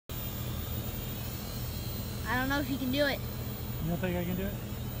I don't know if you can do it. You don't think I can do it?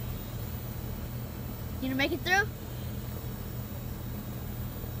 You gonna make it through?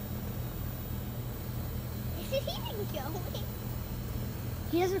 Is it even going?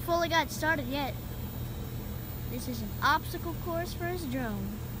 He hasn't fully got started yet. This is an obstacle course for his drone.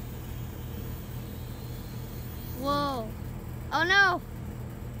 Whoa. Oh no!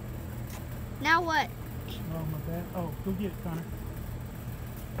 Now what? Oh, my bad. Oh, go get it, Connor.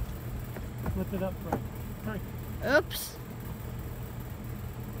 Flip it up right. Hurry. Oops.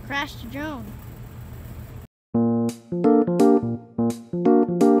 Crashed the drone.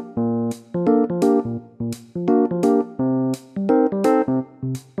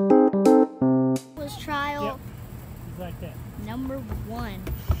 Was trial Yep. Just like that. number 1.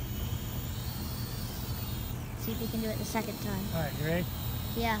 See if he can do it the second time. Alright, you ready?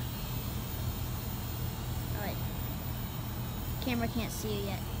 Yeah. Alright. Camera can't see you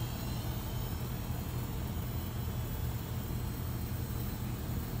yet.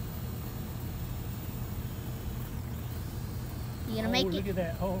 You gonna make it? Look at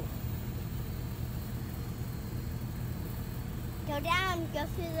that. Oh. Go down, go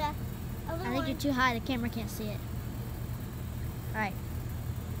through the other I think one. you're too high. The camera can't see it. Alright.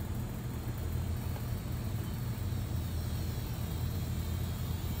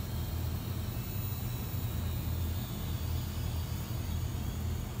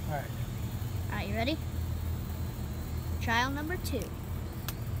 Alright. Alright, you ready? Trial number 2.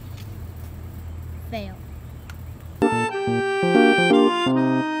 Fail.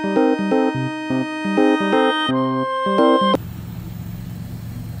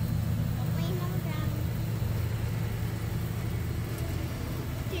 Lean on the ground.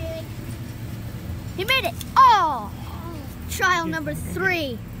 Dude. He made it! Oh! Oh. Trial number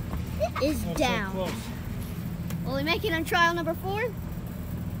 3 is That's down. so close. Will he make it on trial number 4?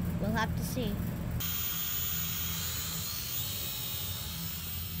 We'll have to see.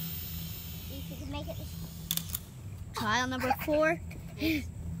 See if you can make it. Trial number 4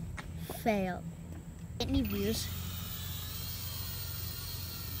 failed. Any views?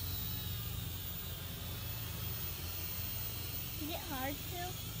 Is it hard to?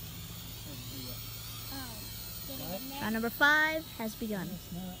 Oh. Get it in there. Trial number 5 has begun.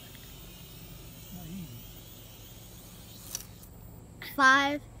 It's not easy. 5,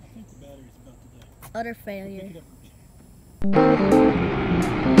 I think the battery's about to die. utter Pick failure. it up.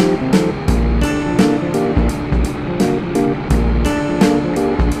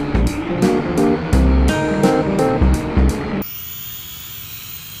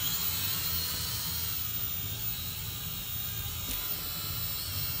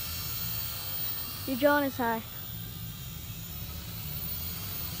 Your drone is high.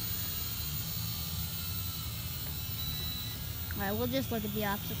 Alright, we'll just look at the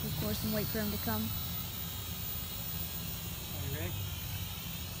obstacle course and wait for him to come. Are you ready?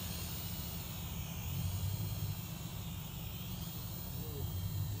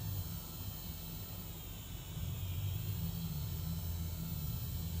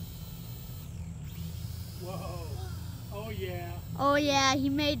 Whoa. Oh yeah. Oh yeah, he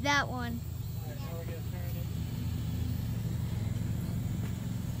made that one. Alright, now we're gonna turn it.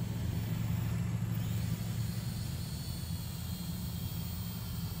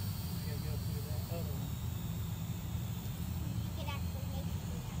 I gotta go through that other one. You can actually make it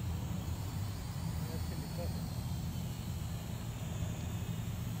through that. That's gonna be tougher.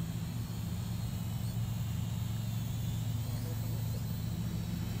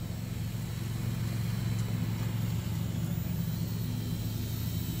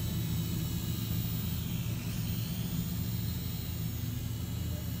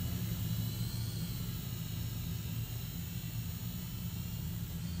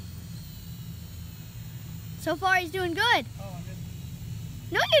 So far he's doing good. Oh, I missed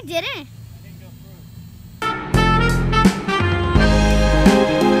it. No, you didn't.